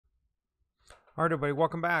All right, everybody,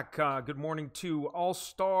 welcome back. Good morning to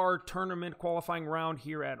All-Star Tournament qualifying round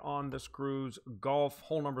here at On the Screws Golf,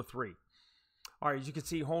 hole number 3. All right, as you can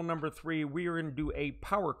see, hole number 3, we are going to do a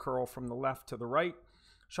power curl from the left to the right.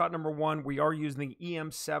 Shot number 1, we are using the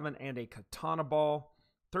EM7 and a katana ball,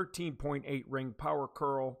 13.8 ring power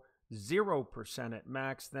curl, 0% at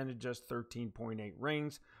max, then it just 13.8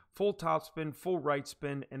 rings, full topspin, full right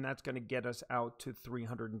spin, and that's going to get us out to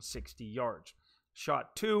 360 yards.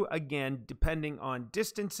 Shot 2, again, depending on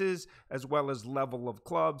distances as well as level of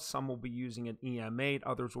clubs. Some will be using an EM8,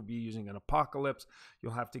 others will be using an Apocalypse.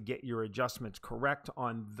 You'll have to get your adjustments correct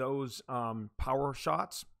on those power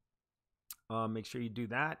shots. Make sure you do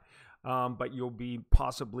that. But you'll be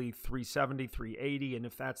possibly 370, 380, and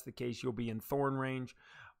if that's the case, you'll be in thorn range.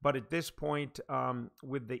 But at this point,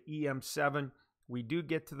 with the EM7, we do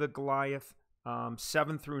get to the Goliath,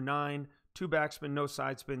 7 through 9. 2 backspin, no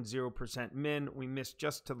side spin, 0% min. We missed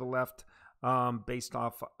just to the left based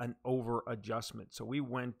off an over adjustment. So we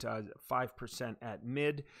went 5% at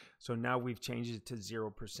mid. So now we've changed it to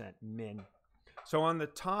 0% min. So on the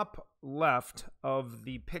top left of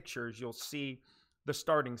the pictures, you'll see the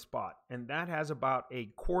starting spot. And that has about a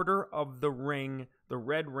quarter of the ring, the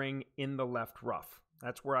red ring in the left rough.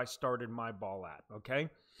 That's where I started my ball at, okay?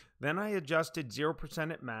 Then I adjusted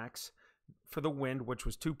 0% at max for the wind, which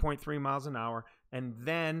was 2.3 miles an hour, and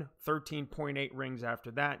then 13.8 rings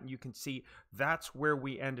after that. And you can see that's where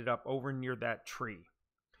we ended up over near that tree.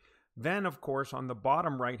 Then, of course, on the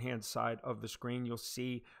bottom right-hand side of the screen, you'll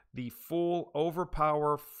see the full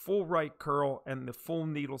overpower, full right curl, and the full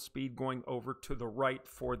needle speed going over to the right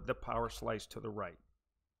for the power slice to the right.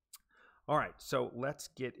 All right, so let's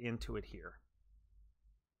get into it here.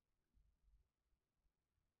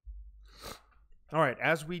 All right,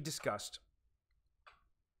 as we discussed,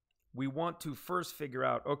 we want to first figure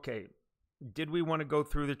out, okay, did we want to go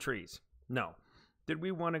through the trees? No. Did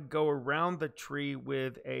we want to go around the tree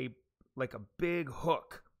with like a big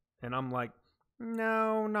hook? And I'm like,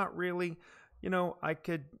 no, not really. You know, I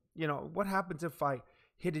could, what happens if I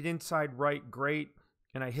hit it inside right, great,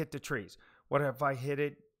 and I hit the trees? What if I hit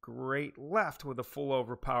it great left with a full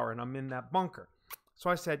overpower and I'm in that bunker? So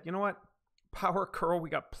I said, you know what? Power curl, we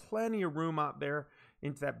got plenty of room out there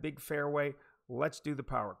into that big fairway. Let's do the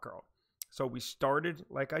power curl. So we started,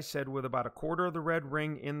 like I said, with about a quarter of the red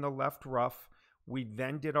ring in the left rough. We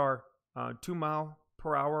then did our 2 mile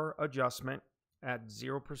per hour adjustment at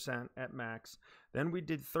 0% at max. Then we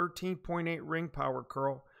did 13.8 ring power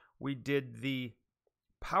curl. We did the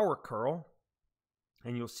power curl,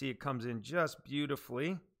 and you'll see it comes in just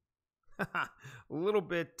beautifully. A little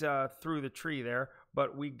bit through the tree there,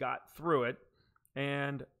 but we got through it,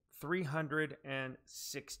 and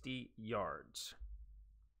 360 yards.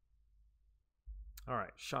 All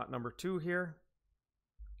right, shot number 2 here.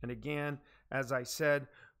 And again, as I said,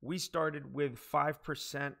 we started with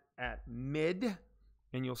 5% at mid,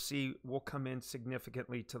 and you'll see we'll come in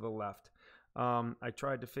significantly to the left. I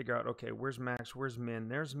tried to figure out, okay, where's max, where's min?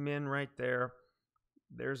 There's min right there.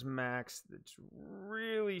 There's max. That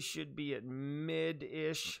really should be at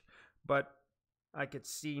mid-ish, but I could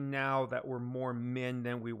see now that we're more min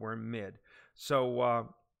than we were mid. So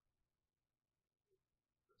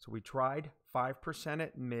we tried 5%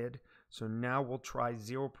 at mid. So now we'll try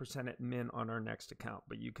 0% at min on our next account.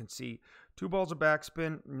 But you can see 2 balls of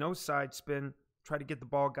backspin, no side spin. Try to get the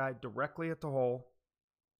ball guide directly at the hole.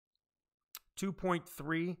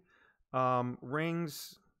 2.3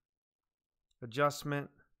 rings. Adjustment,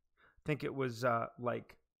 I think it was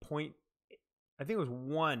like point, I think it was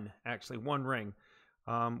 1, actually, 1 ring.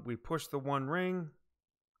 We pushed the 1 ring.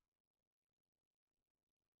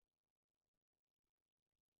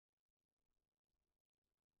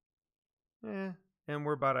 And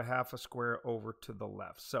we're about a half a square over to the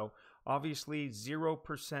left. So obviously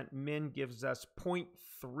 0% min gives us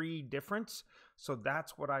 0.3 difference. So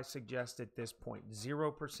that's what I suggest at this point.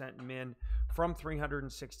 0% min from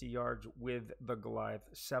 360 yards with the Goliath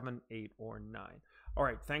 7, 8, or 9. All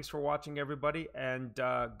right, thanks for watching, everybody, and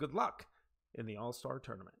good luck in the All-Star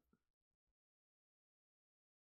Tournament.